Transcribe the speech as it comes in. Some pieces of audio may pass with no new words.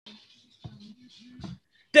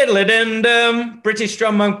Diddle-a-dum-dum, British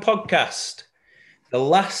Strongman Podcast, the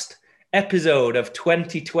last episode of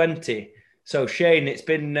 2020. So, Shane, it's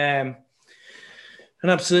been an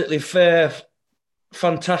absolutely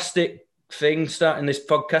fantastic thing starting this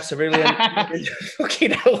podcast. I really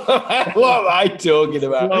fucking hell, what am I talking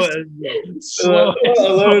about? Slow, what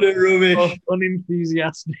a load of rubbish.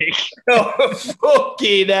 Unenthusiastic. Oh,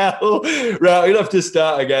 fucking hell. Right, we'll have to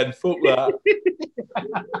start again. Fuck that.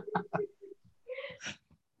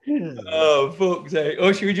 Oh, fuck's sake.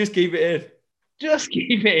 Or should we just keep it in? Just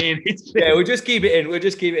keep it in. Yeah, we'll just keep it in. We'll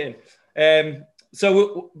just keep it in.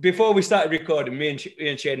 So before we started recording, me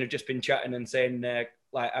and Shane have just been chatting and saying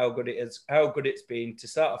like how good it's been to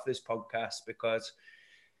start off this podcast, because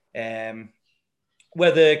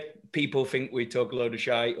whether people think we talk a load of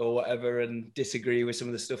shite or whatever and disagree with some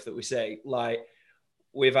of the stuff that we say, like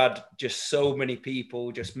we've had just so many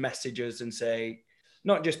people just message us and say,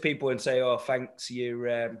 not just people and say, oh, thanks,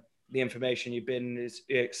 the information you've been,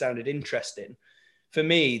 it sounded interesting. For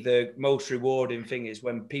me, the most rewarding thing is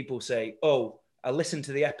when people say, oh, I listened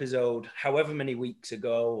to the episode however many weeks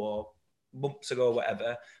ago or months ago or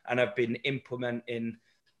whatever, and I've been implementing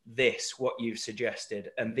this, what you've suggested,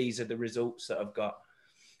 and these are the results that I've got.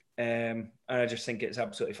 And I just think it's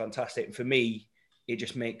absolutely fantastic. And for me, it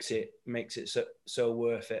just makes it so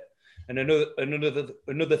worth it. And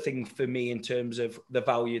another thing for me in terms of the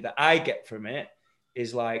value that I get from it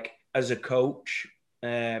is, like, as a coach,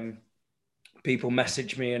 people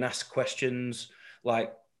message me and ask questions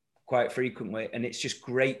like quite frequently, and it's just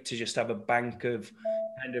great to just have a bank of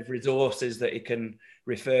kind of resources that it can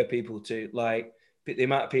refer people to. Like the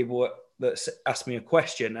amount of people that ask me a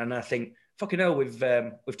question, and I think, fucking hell, we've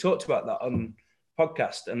talked about that on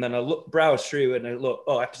podcast, and then I browse through and I look,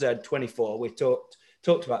 oh, episode 24, we talked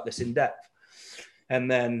about this in depth. And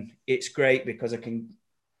then it's great because I can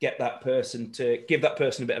give that person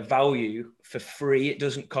a bit of value for free. It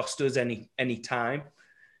doesn't cost us any time.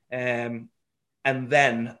 And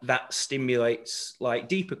then that stimulates like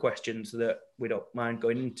deeper questions that we don't mind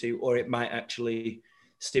going into, or it might actually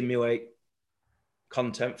stimulate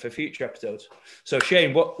content for future episodes. So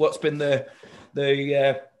Shane, what's been the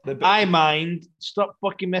I mind. Stop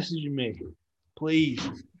fucking messaging me, please.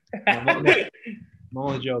 I'm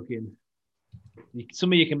only joking.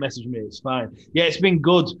 Some of you can message me. It's fine. Yeah, it's been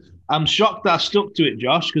good. I'm shocked that I stuck to it,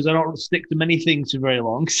 Josh, because I don't stick to many things for very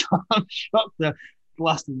long. So I'm shocked that it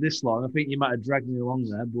lasted this long. I think you might have dragged me along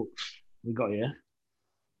there, but we got you.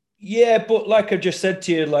 Yeah, but like I just said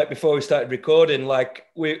to you, like before we started recording, like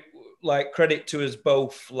we like credit to us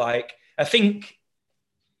both. Like I think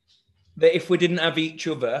that if we didn't have each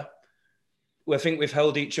other, I think we've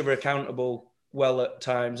held each other accountable well at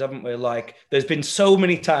times, haven't we? Like there's been so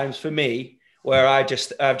many times for me where I've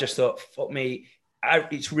just thought, fuck me,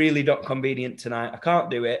 it's really not convenient tonight. I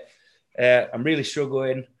can't do it. I'm really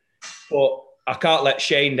struggling, but I can't let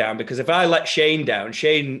Shane down, because if I let Shane down,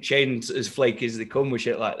 Shane's as flaky as they come with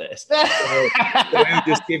shit like this. So he'll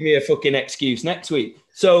just give me a fucking excuse next week.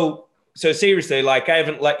 So seriously, like I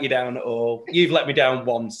haven't let you down at all. You've let me down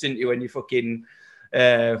once, didn't you? When you fucking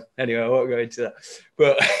anyway, I won't go into that.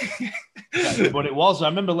 But but it was. I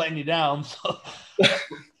remember letting you down. So.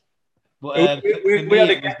 But we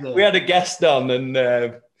had a guest on,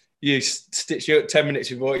 and you stitched you up 10 minutes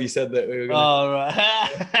before you said that we were going to. Oh, right.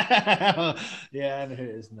 Yeah, I know who it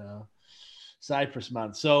is now. Cyprus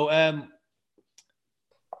Man. So,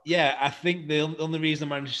 yeah, I think the only reason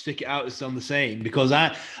I managed to stick it out is on the same, because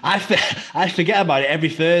I forget about it every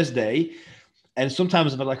Thursday. And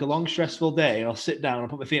sometimes I've had like a long, stressful day, and I'll sit down and I'll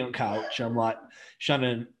put my feet on the couch. And I'm like,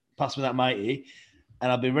 Shannon, pass me that mighty.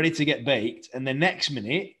 And I'll be ready to get baked. And the next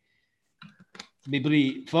minute, my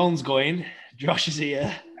bloody phone's going. Josh is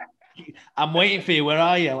here. I'm waiting for you. Where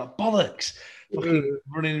are you? I'm like, bollocks. Fucking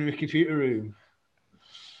running in the computer room.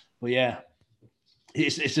 But yeah,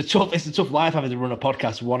 it's a tough life having to run a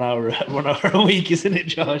podcast 1 hour a week, isn't it,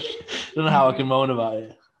 Josh? I don't know how I can moan about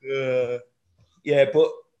it. Yeah, but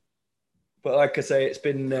like I say, it's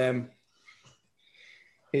been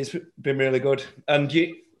really good. And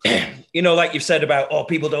you know, like you've said about, oh,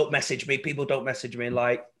 people don't message me,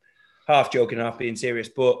 like half joking, half being serious,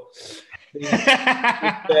 but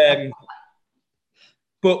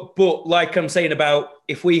but like I'm saying about,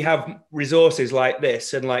 if we have resources like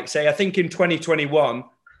this, and like say, I think in 2021,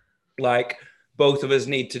 like both of us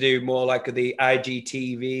need to do more like the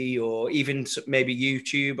IGTV or even maybe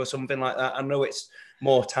YouTube or something like that. I know it's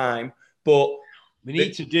more time, but we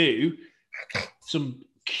need to do some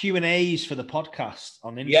Q&As for the podcast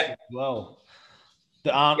on Instagram as well,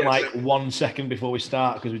 that aren't like 1 second before we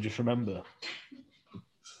start, because we just remember.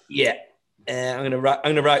 Yeah. I'm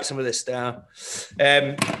gonna write some of this down.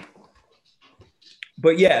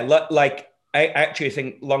 But yeah, like I actually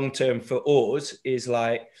think long term for us is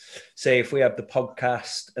like, say if we have the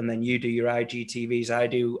podcast and then you do your IGTVs, I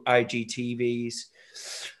do IGTVs,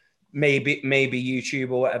 maybe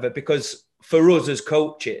YouTube or whatever. Because for us as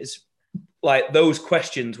coaches, like those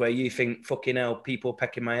questions where you think fucking hell, people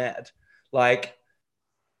pecking my head, like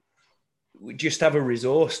we just have a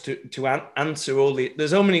resource to answer all the.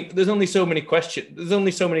 There's only so many questions. There's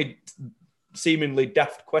only so many seemingly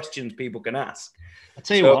daft questions people can ask. I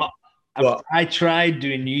tell you what, I tried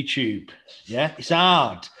doing YouTube. Yeah, it's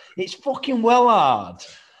hard. It's fucking well hard.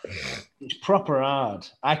 It's proper hard.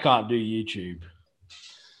 I can't do YouTube.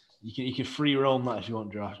 You can free roam that if you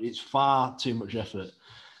want, Josh. It's far too much effort.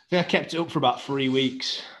 I think I kept it up for about 3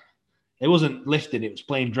 weeks. It wasn't lifting, it was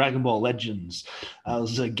playing Dragon Ball Legends. I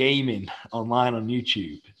was gaming online on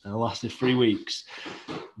YouTube, and it lasted 3 weeks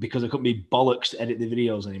because I couldn't be bollocks to edit the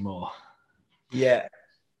videos anymore. Yeah.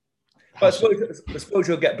 But I suppose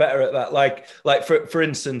you'll get better at that. Like for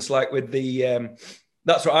instance, like with the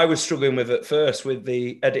that's what I was struggling with at first with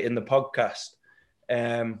the editing the podcast.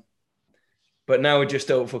 But now we just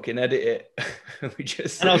don't fucking edit it. we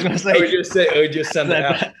just send it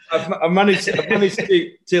out. I've managed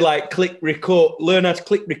to like click record, learn how to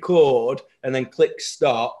click record and then click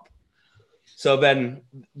stop. So then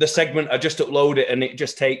the segment, I just upload it and it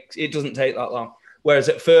doesn't take that long. Whereas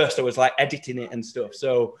at first I was like editing it and stuff.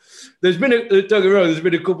 So there's been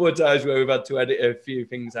a couple of times where we've had to edit a few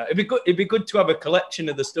things out. It'd be good to have a collection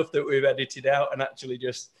of the stuff that we've edited out and actually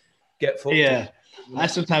just get fucked. Yeah. I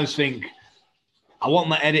sometimes think I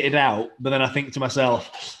want that edited out, but then I think to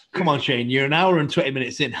myself, come on, Shane, you're an hour and 20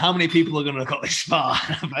 minutes in. How many people are going to have got this far?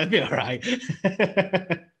 I'd be all right.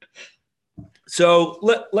 So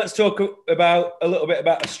let's talk about a little bit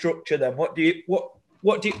about a structure then. What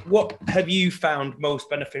have you found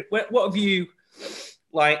most benefit? What have you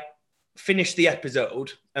like finished the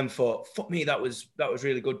episode and thought, fuck me, that was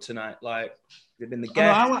really good tonight? Like they've been the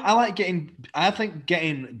guest. I think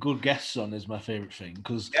getting good guests on is my favorite thing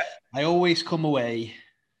because I always come away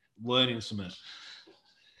learning something.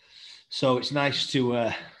 So it's nice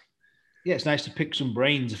to pick some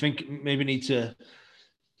brains. I think maybe need to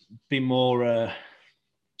be more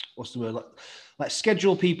what's the word, like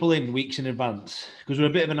schedule people in weeks in advance because we're a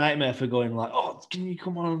bit of a nightmare for going like, oh, can you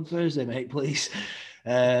come on Thursday, mate, please?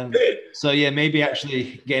 So yeah, maybe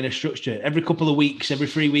actually getting a structure every couple of weeks, every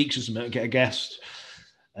 3 weeks or something, get a guest.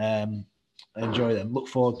 Enjoy them, look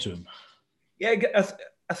forward to them. Yeah,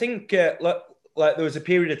 I think like there was a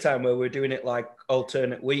period of time where we were doing it like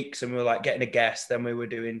alternate weeks and we were like getting a guest, then we were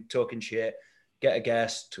doing talking shit, get a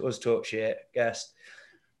guest, us talk shit, guest.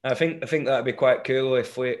 I think that'd be quite cool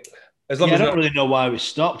if we, as long as I don't really know why we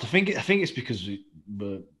stopped. I think it's because we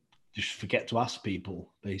just forget to ask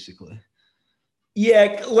people, basically.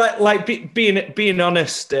 Yeah, like being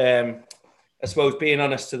honest. I suppose being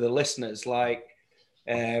honest to the listeners, like,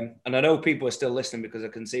 and I know people are still listening because I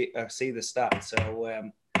see the stats,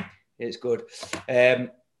 so it's good.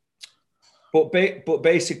 But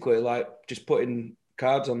basically, like, just putting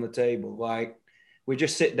cards on the table, like we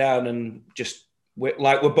just sit down and just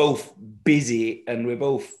we're both busy and we're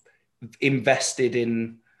both invested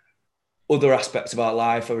in other aspects of our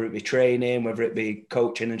life, whether it be training, whether it be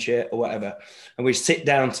coaching and shit or whatever. And we sit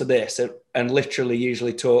down to this and literally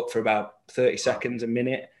usually talk for about 30 seconds, a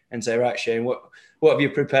minute, and say, right, Shane, what have you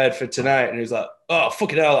prepared for tonight? And he's like, oh,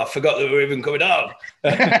 fucking hell, I forgot that we were even coming on.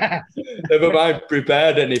 Never mind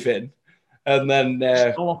prepared anything. And then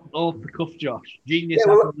off the cuff, Josh. Genius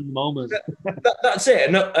happens in the moment. That's it.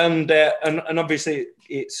 And obviously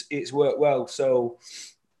it's worked well. So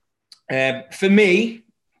for me,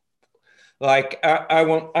 like I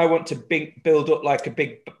want to build up like a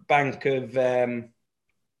big bank of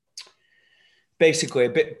basically a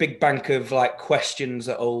big bank of like questions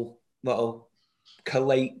that'll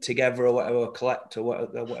collate together or whatever, or collect or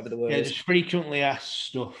whatever the word is. Yeah, just frequently asked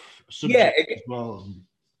stuff. Yeah, as well.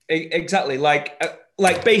 Exactly. Like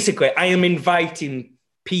basically, I am inviting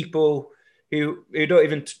people who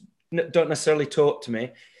don't necessarily talk to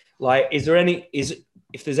me. Like,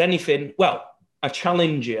 if there's anything, well, I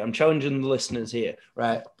challenge you. I'm challenging the listeners here,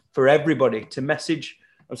 right? For everybody to message.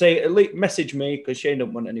 I'm saying at least message me because Shane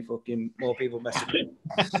don't want any fucking more people messaging.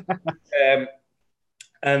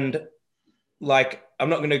 And like, I'm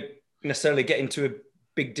not going to necessarily get into a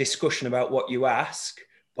big discussion about what you ask,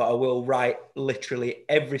 but I will write literally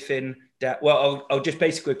everything down. Well, I'll just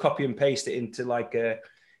basically copy and paste it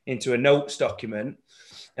into a notes document,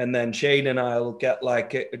 and then Shane and I'll get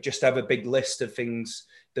just have a big list of things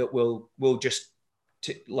that we'll just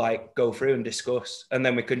to like go through and discuss, and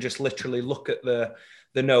then we can just literally look at the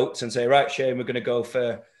notes and say, right, Shane, we're going to go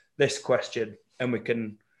for this question, and we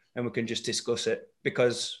can just discuss it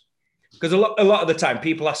because a lot of the time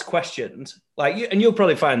people ask questions like you, and you'll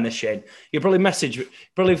probably find this, Shane. You'll probably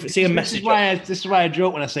see a message. This is why I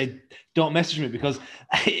joke when I say don't message me, because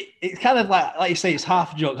it's kind of like you say, it's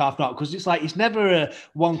half a joke, half not, because it's like it's never a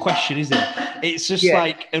one question, is it? It's just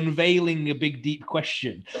like unveiling a big deep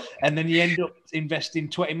question, and then you end up investing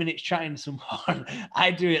 20 minutes chatting to someone.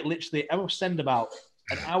 I do it literally. I will send about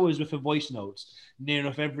an hour's worth of voice notes near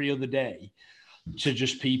enough every other day to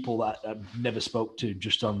just people that I've never spoke to,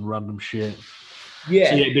 just on random shit. Yeah.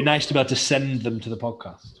 So it'd be nice to be able to send them to the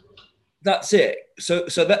podcast. That's it. So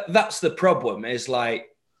that's the problem, is like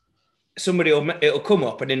it'll come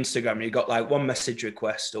up on Instagram and you've got like one message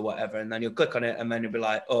request or whatever, and then you'll click on it and then you'll be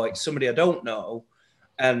like, oh, it's somebody I don't know.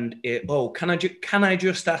 And can I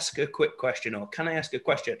just ask a quick question, or can I ask a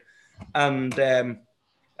question? And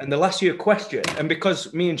they'll ask you a question. And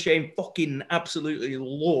because me and Shane fucking absolutely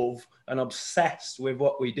love and obsessed with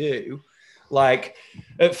what we do, like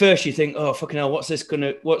at first you think, oh, fucking hell, what's this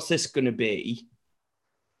gonna be?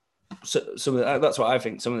 So that's what I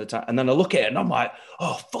think some of the time. And then I look at it and I'm like,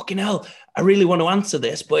 oh, fucking hell, I really want to answer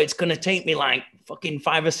this, but it's going to take me like fucking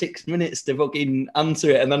 5 or 6 minutes to fucking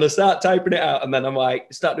answer it. And then I start typing it out, and then I'm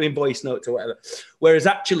like, start doing voice notes or whatever. Whereas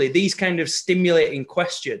actually these kind of stimulating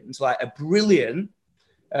questions like are brilliant.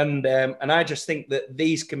 And I just think that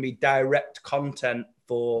these can be direct content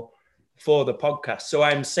for the podcast. So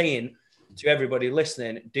I'm saying to everybody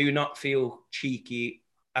listening, do not feel cheeky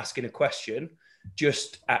asking a question.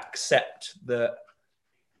 Just accept that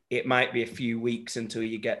it might be a few weeks until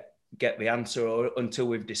you get the answer, or until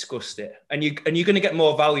we've discussed it. And you're going to get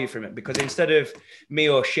more value from it, because instead of me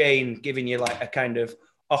or Shane giving you like a kind of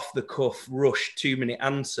off the cuff rush 2-minute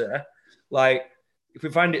answer, like if we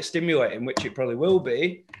find it stimulating, which it probably will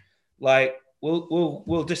be, like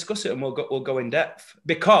we'll discuss it and we'll go in depth,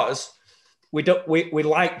 because we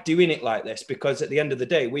like doing it like this, because at the end of the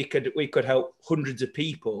day we could help hundreds of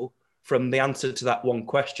people from the answer to that one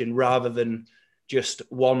question, rather than just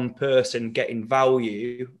one person getting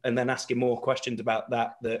value and then asking more questions about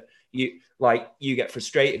that you get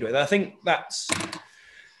frustrated with. I think that's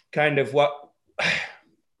kind of what,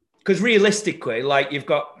 because realistically, like we've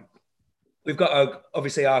got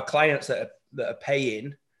obviously our clients that are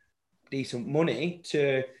paying decent money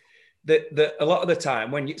to that a lot of the time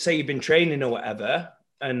when you say you've been training or whatever,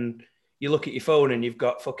 and you look at your phone and you've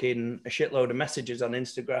got fucking a shitload of messages on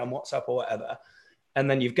Instagram, WhatsApp or whatever, and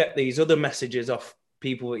then you've got these other messages off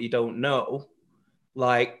people that you don't know,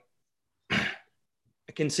 like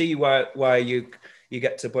I can see why you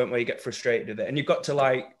get to the point where you get frustrated with it, and you've got to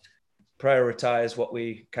like prioritize what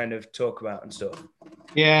we kind of talk about and stuff.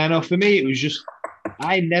 Yeah, no, for me it was just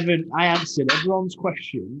I answered everyone's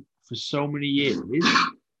question for so many years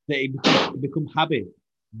that it become habit,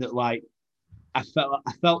 that like I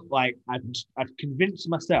felt like I'd convinced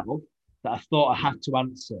myself that I thought I had to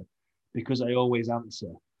answer because I always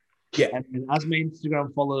answer. Yeah. And as my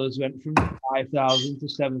Instagram followers went from 5,000 to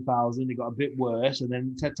 7,000, it got a bit worse, and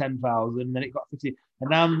then to 10,000, and then it got 50, and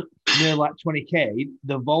now I'm near like 20K.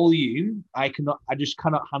 The volume, I just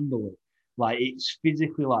cannot handle it. Like it's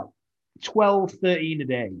physically like 12, 13 a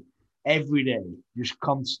day, every day, just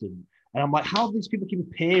constant. And I'm like, how do these people keep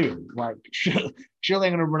appearing? Like, surely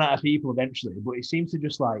I'm going to run out of people eventually. But it seems to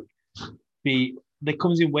just like there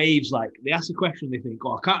comes in waves. Like they ask a question, they think,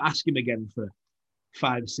 oh, I can't ask him again for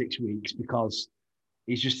 5 or 6 weeks because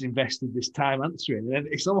he's just invested this time answering. And then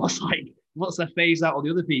it's almost like once I phase out all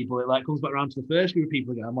the other people, it like comes back around to the first group of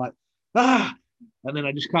people again. I'm like, and then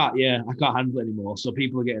I just can't handle it anymore. So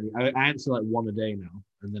people are getting, I answer like one a day now,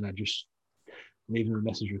 and then I just leave them a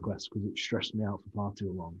message request because it stressed me out for far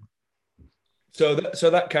too long. So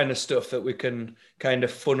that kind of stuff that we can kind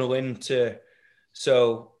of funnel into,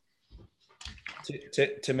 so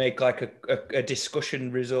to make like a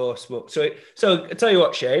discussion resource book. So I tell you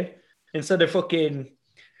what, Shane, instead of fucking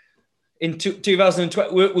in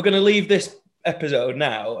 2020, we're going to leave this episode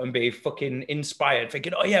now and be fucking inspired,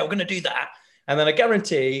 thinking, oh yeah, we're going to do that. And then I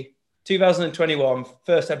guarantee 2021,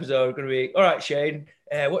 first episode, we're going to be, all right, Shane,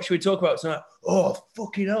 what should we talk about tonight? Oh,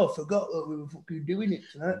 fucking hell, I forgot that we were fucking doing it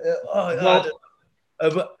tonight.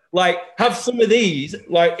 But like, have some of these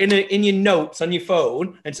like in your notes on your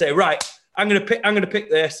phone and say, right, I'm gonna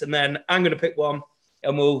pick this, and then I'm gonna pick one,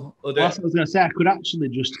 and we'll do That's what I was gonna say. I could actually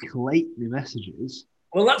just collate the messages.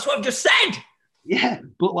 Well, that's what I've just said. Yeah,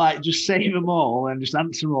 but like, just save them all and just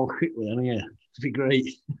answer them all quickly. And yeah, it'd be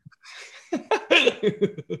great.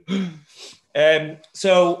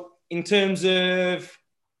 So in terms of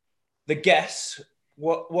the guests,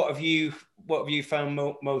 what have you found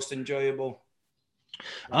most enjoyable?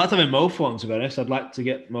 I like having Mofo on, to be honest. I'd like to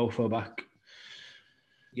get Mofo back.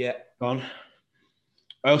 Yeah. On.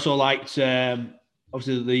 I also liked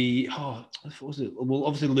obviously what was it? Well,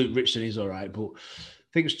 obviously Luke Richardson is all right, but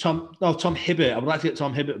I think it's Tom Hibbert. I would like to get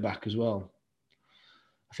Tom Hibbert back as well.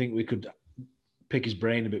 I think we could pick his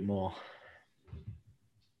brain a bit more.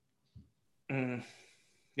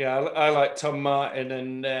 Yeah, I like Tom Martin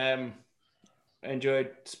and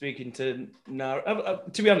enjoyed speaking to Nara.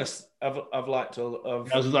 To be honest, I've liked all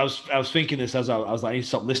of. I was thinking this as I was like, I need to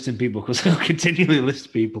stop listing people because I'll continually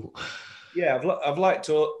list people. Yeah, I've liked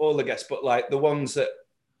all the guests, but like the ones that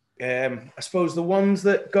I suppose the ones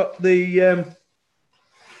that got the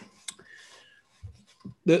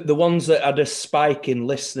ones that had a spike in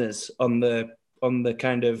listeners on the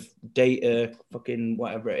kind of data fucking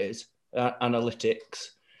whatever it is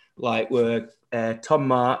analytics, like were Tom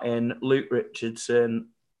Martin, Luke Richardson,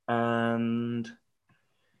 and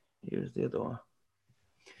here's the other one,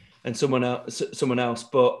 and someone else.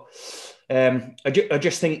 But I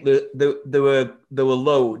just think that there were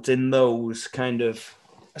loads in those kind of.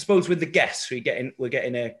 I suppose with the guests we're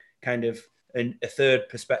getting a kind of a third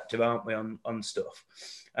perspective, aren't we, on stuff,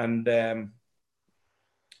 and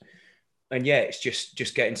yeah, it's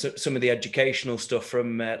just getting some of the educational stuff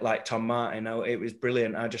from like Tom Martin. It was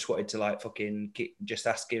brilliant. I just wanted to like fucking just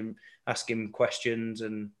ask him questions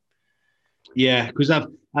and. Yeah, because I've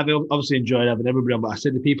obviously enjoyed having everybody on, but I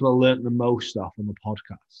said the people I learnt the most off on the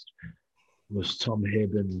podcast was Tom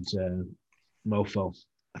Hibb and Mofo.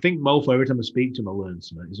 I think Mofo, every time I speak to him, I learn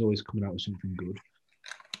something. He's always coming out with something good.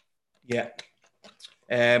 Yeah.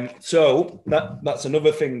 So that's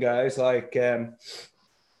another thing, guys. Like, you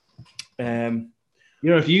know,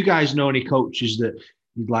 if you guys know any coaches that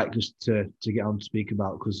you'd like us to get on to speak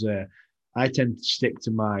about, because I tend to stick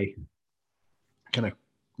to my kind of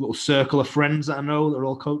little circle of friends that I know that are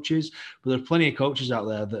all coaches, but there are plenty of coaches out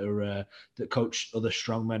there that are that coach other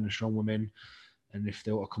strong men and strong women, and if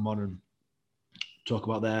they want to come on and talk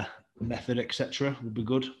about their method, etc., would be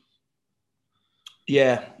good.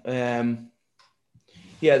 Yeah,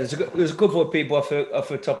 yeah. There's a couple of people off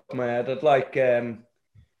the top of my head. I'd like Dale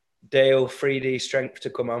 3D Strength to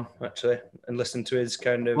come on actually and listen to his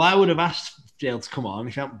kind of. Well, I would have asked Dale to come on.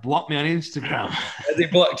 He can't block me on Instagram. Has he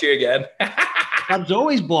blocked you again? I'm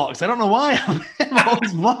always blocked. I don't know why I'm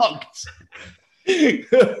always blocked.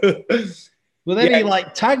 But then he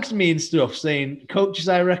like tags me and stuff saying coaches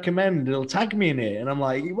I recommend. He'll tag me in it, and I'm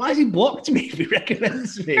like, why has he blocked me if he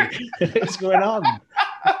recommends me? What's going on?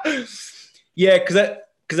 Yeah, because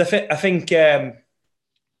I think I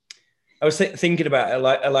was thinking about it.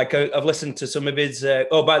 Like I've listened to some of his.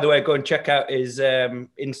 Oh, by the way, go and check out his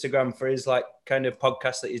Instagram for his like kind of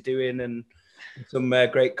podcast that he's doing and some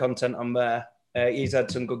great content on there. He's had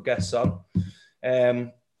some good guests on.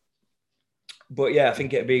 But yeah, I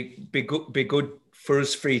think it'd be good for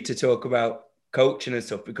us three to talk about coaching and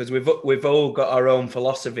stuff because we've all got our own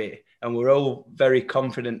philosophy and we're all very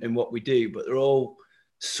confident in what we do, but they're all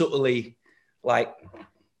subtly, like,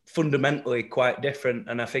 fundamentally quite different.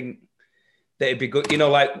 And I think that it'd be good, you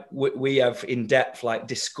know, like we have in depth, like,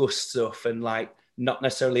 discussed stuff and like not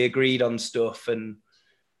necessarily agreed on stuff and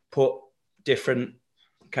put different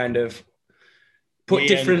kind of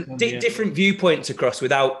different viewpoints across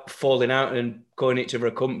without falling out and calling each other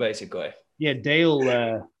a cunt, basically. Yeah,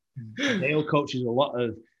 Dale coaches a lot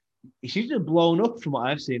of. He seems to have blown up from what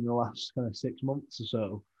I've seen in the last kind of 6 months or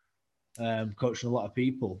so. Coaching a lot of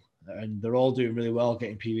people, and they're all doing really well,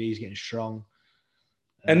 getting PBs, getting strong.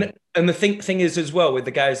 And the thing is as well with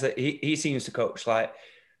the guys that he seems to coach, like,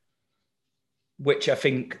 which I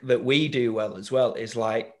think that we do well as well, is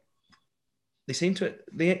like his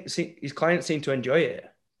clients seem to enjoy it.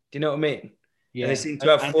 Do you know what I mean? Yeah, and they seem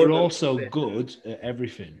to have fun. They're also good at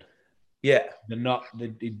everything. Yeah, they're not.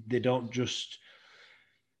 They don't just.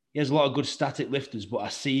 He has a lot of good static lifters, but I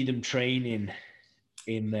see them training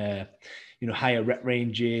in higher rep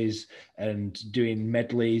ranges and doing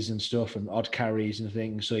medleys and stuff and odd carries and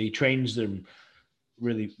things. So he trains them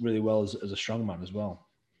really, really well as a strongman as well.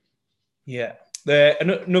 Yeah.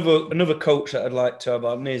 Another coach that I'd like to have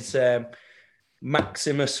on is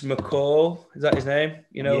Maximus McCall. Is that his name?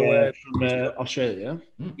 You know, from Australia.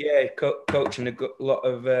 Yeah, coaching a lot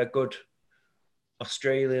of good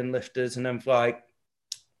Australian lifters, and then like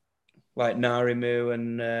Narimu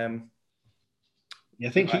and. I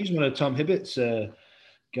think he's one of Tom Hibbert's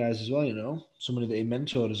guys as well. You know, somebody that he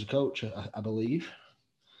mentored as a coach, I believe.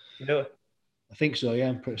 You know, I think so. Yeah,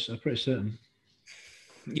 I'm pretty certain.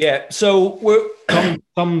 Yeah, so we're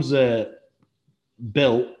Tom's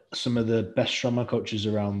built some of the best strongman coaches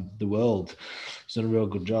around the world. He's done a real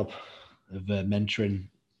good job of mentoring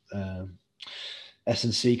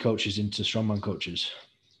S&C coaches into strongman coaches.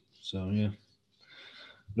 So, yeah.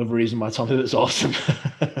 Another reason why Tom Hibbert's awesome.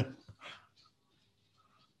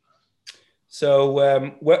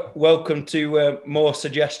 So welcome to more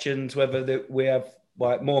suggestions, whether we have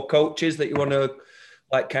like more coaches that you want to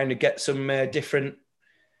like kind of get some different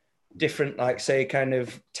like say kind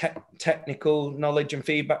of technical knowledge and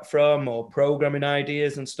feedback from, or programming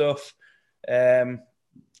ideas and stuff. Because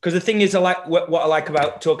the thing is, I like what I like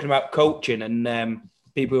about talking about coaching and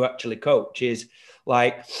people who actually coach is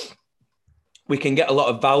like we can get a lot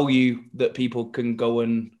of value that people can go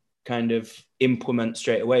and kind of implement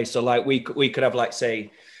straight away. So like we could have like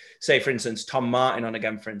say for instance Tom Martin on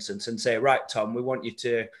again, for instance, and say, right, Tom, we want you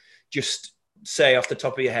to just say off the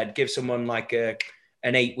top of your head, give someone like an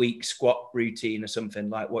 8-week squat routine or something,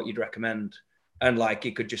 like what you'd recommend. And like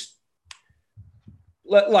you could just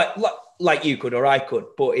like you could or I could,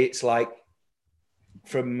 but it's like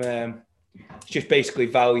from it's just basically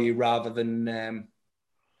value rather than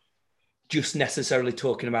just necessarily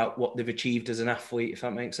talking about what they've achieved as an athlete, if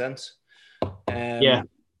that makes sense. Yeah.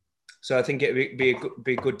 So I think it would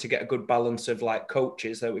be good to get a good balance of like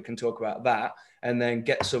coaches that we can talk about that, and then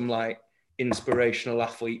get some like inspirational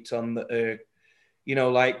athletes on the, you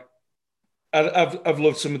know, like I've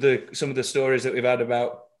loved some of the stories that we've had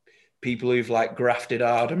about people who've like grafted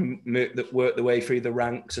hard and that worked their way through the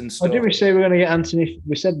ranks and stuff. Oh, did we say we're going to get Anthony?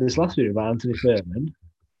 We said this last week about Anthony Furman.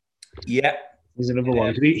 Yeah. He's another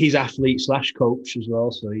one. He's athlete / coach as well.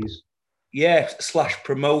 So he's /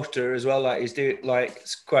 promoter as well. Like he's doing like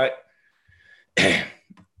it's quite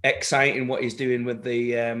exciting what he's doing with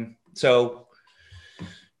the so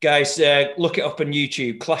guys, look it up on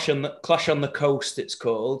YouTube. Clash on the Coast, it's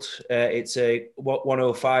called. It's a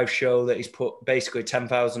 105 show that he's put basically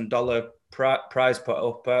 $10,000 prize pot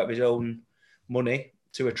up out of his own money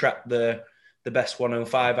to attract the best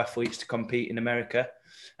 105 athletes to compete in America.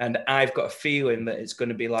 And I've got a feeling that it's going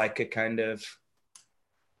to be like a kind of,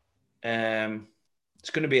 it's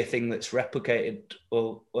going to be a thing that's replicated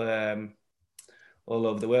all over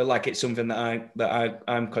the world. Like it's something that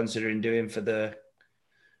I'm considering doing for the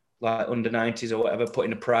like under 90s or whatever,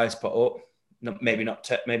 putting a prize pot up. Maybe not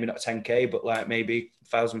 10K, but like maybe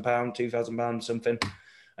 £1,000, £2,000, something,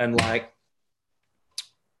 and like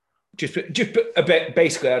just a bit.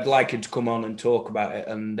 Basically, I'd like him to come on and talk about it,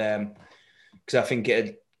 and because I think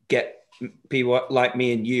it'd get people like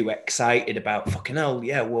me and you excited about fucking hell.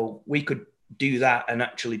 Yeah, well, we could do that and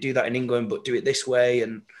actually do that in England, but do it this way.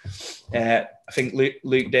 And I think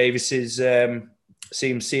Luke Davis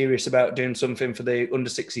seems serious about doing something for the under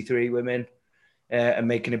 63 women and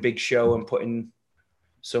making a big show and putting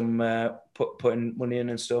some putting money in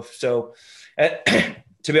and stuff. So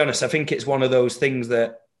to be honest, I think it's one of those things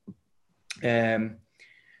that Anthony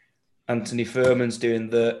Furman's doing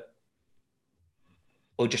that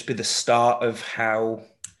will just be the start of how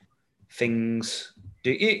things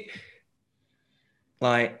do it.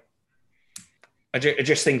 Like, I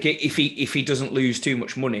just think if he doesn't lose too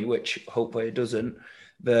much money, which hopefully he doesn't,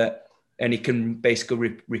 and he can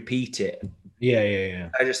basically repeat it. Yeah.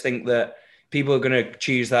 I just think that people are going to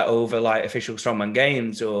choose that over like official Strongman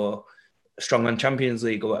Games or Strongman Champions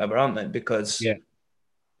League or whatever, aren't they? Because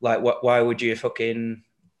like, why would you fucking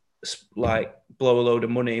like blow a load of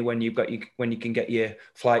money when you can get your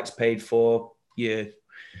flights paid for, you've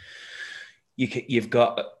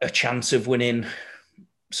got a chance of winning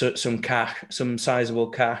some cash, some sizable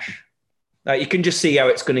cash. Like you can just see how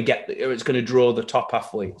it's going to draw the top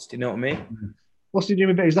athletes. Do you know what I mean? What's he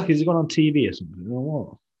doing exactly? Is he going on TV or something or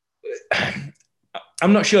what?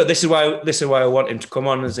 I'm not sure. This is why I want him to come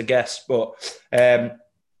on as a guest. But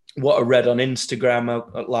what I read on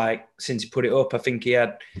Instagram, like since he put it up, I think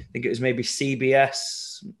it was maybe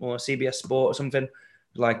CBS or CBS Sport or something,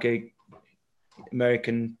 like a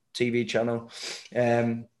American TV channel.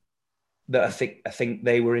 That I think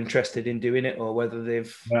they were interested in doing it, or whether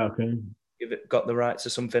they've got the rights or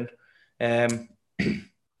something.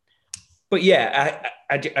 But yeah,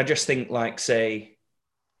 I just think like say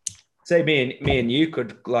me and you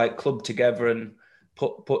could like club together and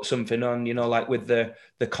put something on, you know, like with the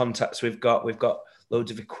contacts we've got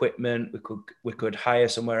loads of equipment. We could hire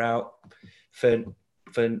somewhere out for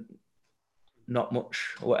not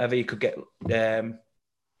much or whatever. You could get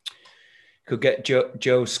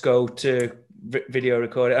Joe Sco to video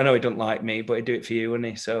record it. I know he don't like me, but he'd do it for you, wouldn't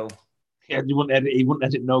he? So yeah, he wouldn't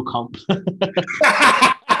edit no comp.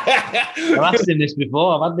 I've asked him this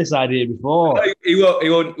before. I've had this idea before. No, he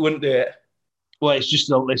wouldn't do it. Well, it's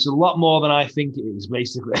a lot more than I think it is,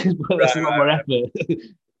 basically. It's a lot more effort.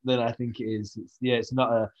 than I think it is. It's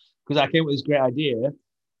not a, because I came with this great idea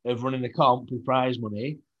of running a comp with prize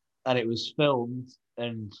money, and it was filmed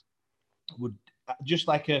and would just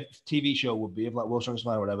like a TV show would be of like World's Strongest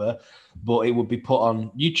Man or whatever, but it would be put on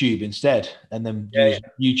YouTube instead, and then use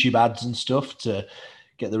YouTube ads and stuff to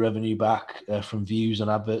get the revenue back from views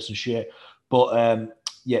and adverts and shit. But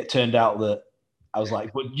it turned out that I was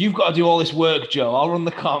like, but you've got to do all this work, Joe. I'll run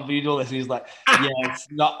the comp, you do all this. And he's like, yeah,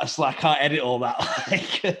 it's not. It's like I can't edit all that.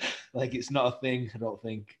 like it's not a thing. I don't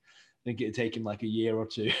think. I think it'd take him like a year or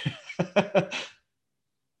two.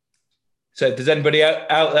 So if there's anybody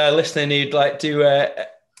out there listening who'd like to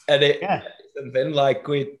edit something like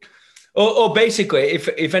or basically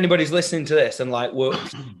if anybody's listening to this and like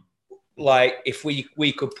works, like if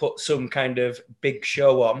we could put some kind of big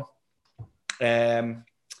show on,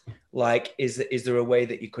 like is there a way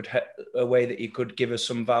that you could give us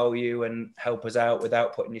some value and help us out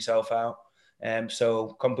without putting yourself out?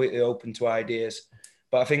 So completely open to ideas,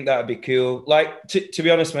 but I think that'd be cool. Like to be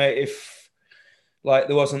honest, mate, if like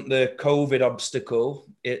there wasn't the COVID obstacle,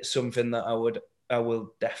 it's something that I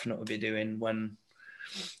will definitely be doing when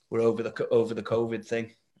we're over the COVID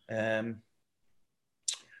thing. I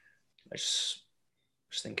just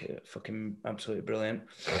think it's fucking absolutely brilliant,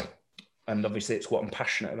 and obviously it's what I'm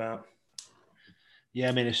passionate about. Yeah,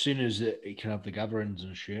 I mean, as soon as it can have the gatherings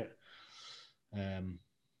and shit. I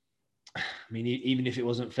mean, even if it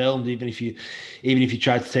wasn't filmed, even if you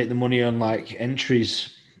tried to take the money on like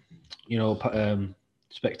entries, you know,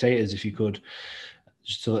 spectators, if you could,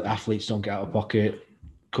 just so that athletes don't get out of pocket,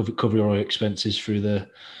 cover your expenses through the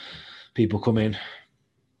people coming.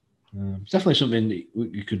 It's definitely something that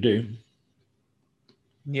you could do.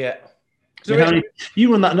 Yeah. So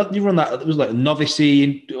you run that. It was like novice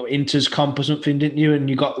Inters comp or something, didn't you? And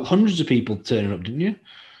you got hundreds of people turning up, didn't you?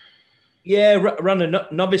 Yeah, ran a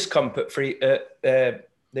novice comp at the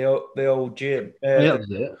old gym. That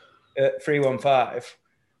was it. 315,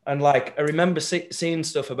 and like I remember seeing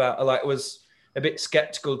stuff about, like, I was a bit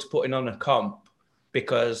skeptical to putting on a comp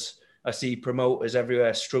because I see promoters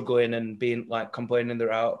everywhere struggling and being like complaining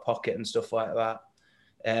they're out of pocket and stuff like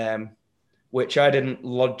that, which I didn't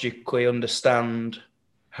logically understand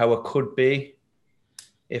how I could be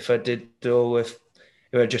if I did if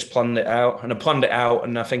I just planned it out. And I planned it out,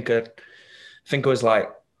 and I think it was like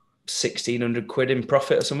 1,600 quid in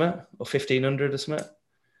profit or something, or 1,500 or something.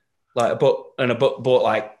 Like I bought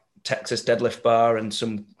like Texas deadlift bar and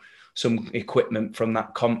some equipment from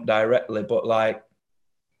that comp directly, but like,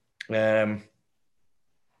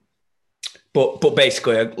 but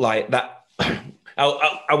basically like that,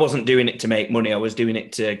 I wasn't doing it to make money. I was doing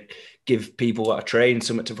it to give people that I train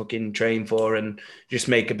something to fucking train for and just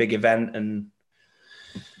make a big event.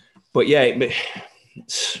 But yeah,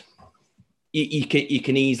 you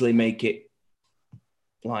can easily make it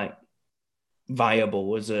like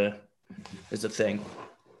viable as a thing,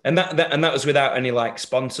 and that was without any like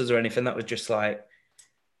sponsors or anything. That was just like,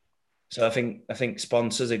 so I think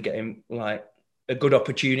sponsors are getting like a good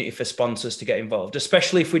opportunity for sponsors to get involved,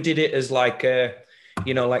 especially if we did it as like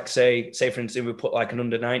you know, like say for instance we put like an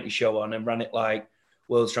under 90 show on and ran it like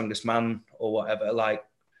World's Strongest Man or whatever, like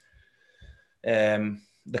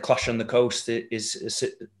the Clash on the Coast is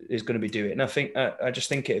going to be doing it. And I just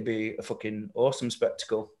think it'd be a fucking awesome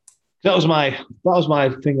spectacle. That was my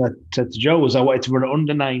thing I said to Joe, was I wanted to run an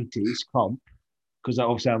under 90s comp, because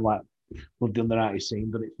obviously I'm like, love the under 90s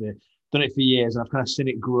scene, done it for years, and I've kind of seen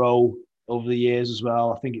it grow over the years as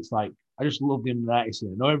well. I think it's like, I just love the under 90s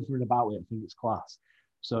scene. I know everything about it. I think it's class.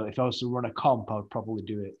 So if I was to run a comp, I would probably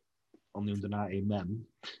do it on the under 90 men.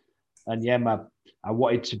 And yeah, I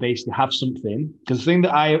wanted to basically have something, because the thing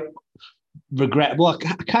that I regret, well,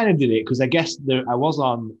 I kind of did it because I guess they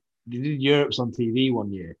did Europe's on TV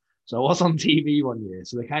one year. So I was on TV one year.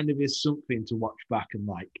 So there kind of is something to watch back and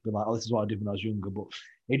like be like, oh, this is what I did when I was younger. But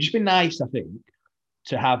it'd just be nice, I think,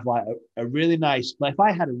 to have like a really nice, like if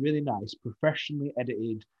I had a really nice professionally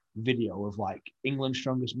edited video of like England's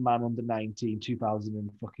Strongest Man under 19,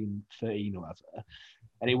 2013 or whatever,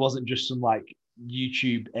 and it wasn't just some like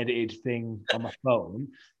YouTube edited thing on my phone,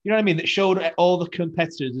 you know what I mean, that showed all the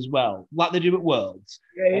competitors as well, like they do at Worlds.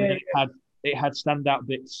 It had standout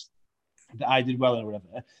bits that I did well or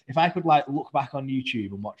whatever. If I could like look back on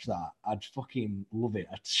YouTube and watch that, I'd fucking love it.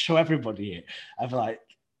 I'd show everybody it. I'd be like,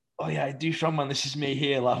 oh yeah, I do strongman, this is me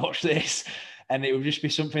here, like watch this. And it would just be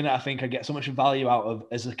something that I think I get so much value out of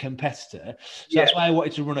as a competitor. So that's why I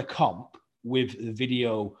wanted to run a comp with the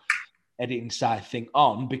video editing side thing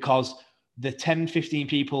on, because the 10, 15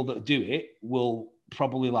 people that do it will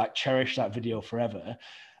probably like cherish that video forever.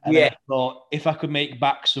 And then I thought, if I could make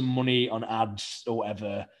back some money on ads or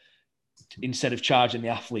whatever, instead of charging the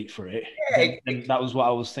athlete for it. Yeah, And that was what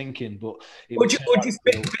I was thinking. But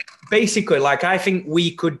basically, like, I think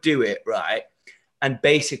we could do it, right? And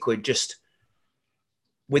basically just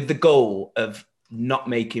with the goal of not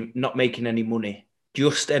making any money,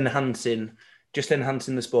 just enhancing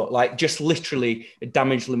the sport, like just literally a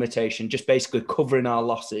damage limitation, just basically covering our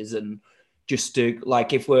losses, and just to,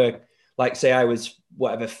 like, if we're, like, say I was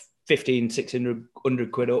whatever 15,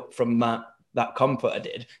 600 quid up from that comp that I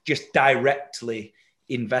did, just directly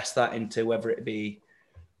invest that into whether it be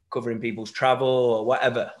covering people's travel or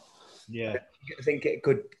whatever. Yeah, I think it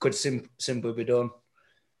could simply be done.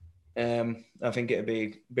 I think it'd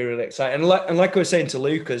be really exciting. And like I was saying to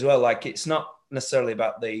Luke as well, like, it's not necessarily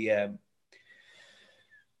about the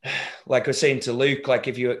like I was saying to Luke, like,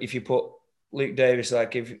 if you put Luke Davis,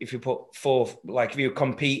 like, if you put like if you're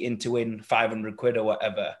competing to win 500 quid or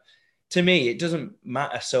whatever, to me it doesn't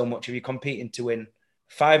matter so much if you're competing to win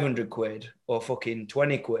 500 quid or fucking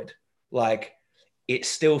 20 quid. Like, it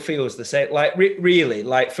still feels the same. Like, really,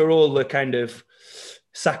 like, for all the kind of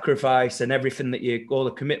sacrifice and everything all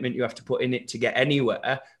the commitment you have to put in it to get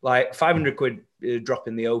anywhere, like 500 quid drop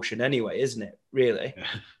in the ocean anyway, isn't it? Really?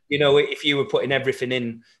 You know, if you were putting everything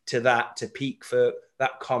in to that, to peak for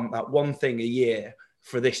that that one thing a year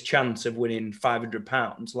for this chance of winning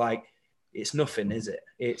 £500, like, it's nothing, is it?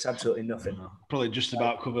 It's absolutely nothing. Probably just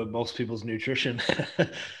about cover most people's nutrition.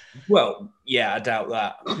 Well, yeah, I doubt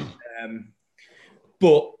that.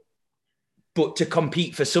 But to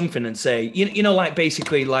compete for something and say, you know, like,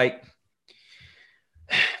 basically, like,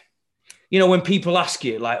 you know, when people ask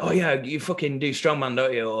you, like, oh yeah, you fucking do strongman,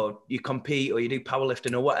 don't you? Or you compete, or you do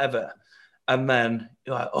powerlifting or whatever. And then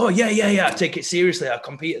you're like, oh yeah, I take it seriously. I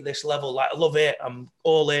compete at this level. Like, I love it. I'm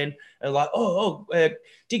all in. And like, do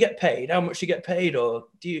you get paid? How much do you get paid? Or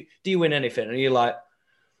do you win anything? And you're like,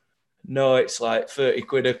 no, it's like 30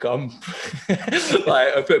 quid a comp.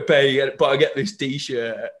 Like, I put pay, but I get this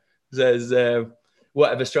t-shirt says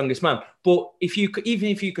whatever, strongest man. But even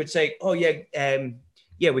if you could say, oh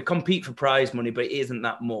yeah, we compete for prize money, but it isn't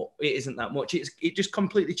that much. It just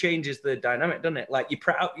completely changes the dynamic, doesn't it? Like, you're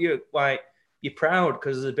proud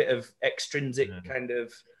because there's a bit of extrinsic kind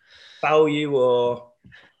of value, or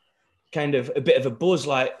kind of a bit of a buzz.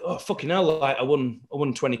 Like, oh fucking hell! Like, I won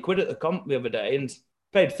 20 quid at the comp the other day and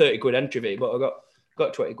paid 30 quid entry fee, but I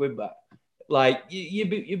got 20 quid back. Like, you'd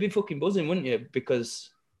be fucking buzzing, wouldn't you?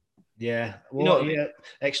 Because yeah, well, you know,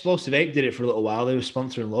 Explosive Ape did it for a little while. They were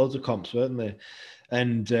sponsoring loads of comps, weren't they?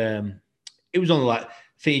 And it was only like, I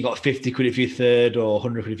think you got 50 quid if you're third or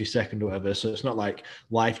 100 quid if you're second or whatever. So it's not like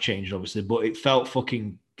life changing, obviously, but it felt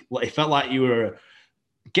like you were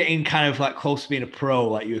getting kind of like close to being a pro,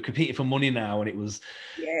 like you were competing for money now, and it was,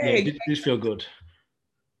 it did feel good.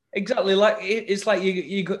 Exactly. Like, it's like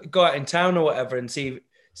you go out in town or whatever and see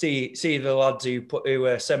the lads who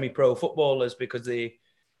are semi-pro footballers because they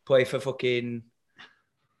play for fucking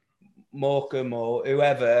Morecambe or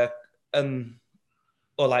whoever,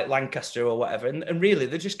 or like Lancaster or whatever, and really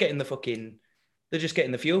they're just getting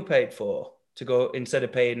the fuel paid for to go, instead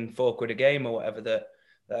of paying 4 quid a game or whatever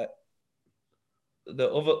that the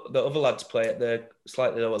other lads play at the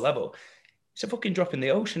slightly lower level. It's a fucking drop in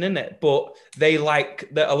the ocean, isn't it? But they like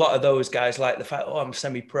that. A lot of those guys like the fact, oh, I'm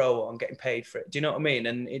semi-pro, or I'm getting paid for it. Do you know what I mean?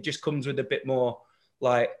 And it just comes with a bit more,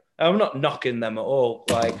 like, I'm not knocking them at all.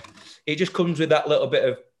 Like, it just comes with that little bit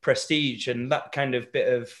of prestige and that kind of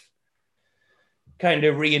bit of kind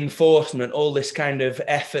of reinforcement, all this kind of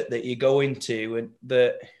effort that you go into, and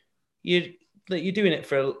that you're doing it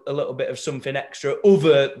for a little bit of something extra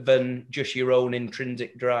other than just your own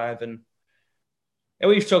intrinsic drive. And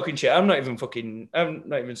we're talking shit. I'm not even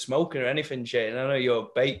smoking or anything, Shane. I know you're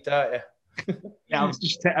baked, aren't you? Yeah, I was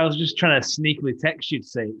just trying to sneakily text you to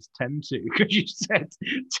say it's 10 to, because you said,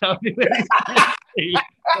 tell me when it's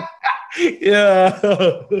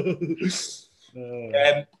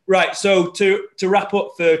yeah. Right. So to wrap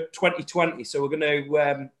up for 2020, so we're going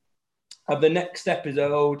to have the next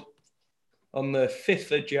episode on the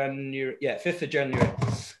 5th of January. Yeah, 5th of January.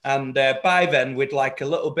 And by then, we'd like a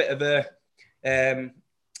little bit of a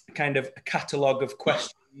kind of a catalogue of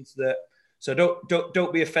questions that. So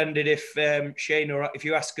don't be offended if Shane, or if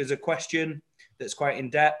you ask us a question that's quite in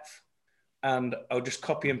depth, and I'll just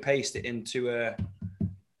copy and paste it into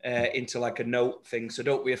like a note thing. So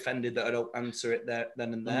don't be offended that I don't answer it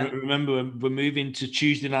then and there. Remember, we're moving to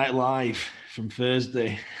Tuesday Night Live from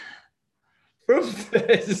Thursday. From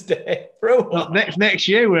Thursday. Well, next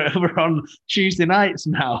year we're on Tuesday nights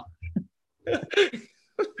now.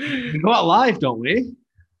 We go out live, don't we?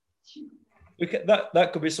 That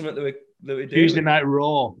could be something that we do. Tuesday Night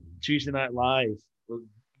Raw, Tuesday Night Live.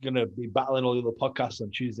 gonna be battling all the other podcasts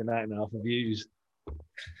on Tuesday night now for views.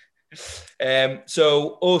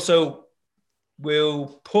 So also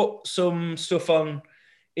we'll put some stuff on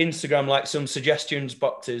Instagram, like some suggestions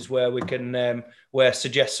boxes where we can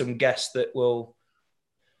suggest some guests that will,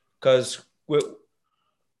 because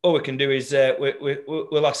all we can do is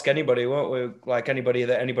we'll ask anybody, won't we? Like anybody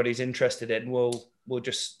that anybody's interested in, we'll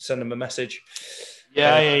just send them a message.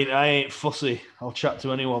 Yeah, I ain't fussy. I'll chat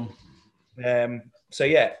to anyone. So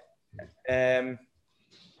yeah, because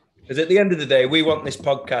at the end of the day, we want this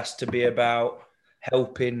podcast to be about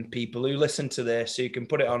helping people who listen to this, so you can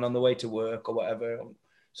put it on the way to work or whatever.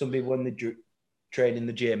 Some people when they train in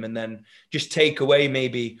the gym, and then just take away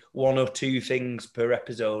maybe one or two things per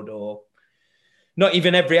episode, or not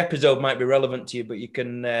even every episode might be relevant to you, but you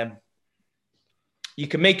can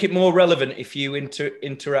make it more relevant if you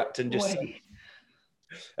interact and just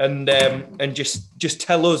and just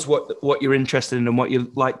tell us what you're interested in and what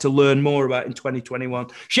you'd like to learn more about in 2021.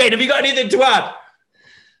 Shane, have you got anything to add?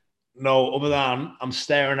 No, other than I'm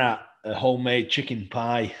staring at a homemade chicken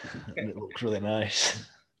pie and it looks really nice.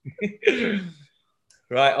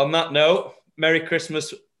 Right, on that note, Merry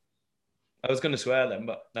Christmas. I was going to swear then,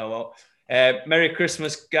 but no, well. Merry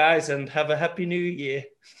Christmas, guys, and have a happy new year.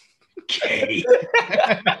 Okay.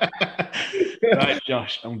 Right,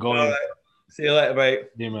 Josh, I'm going. All right. See you later, mate.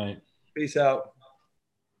 Yeah, mate. Peace out.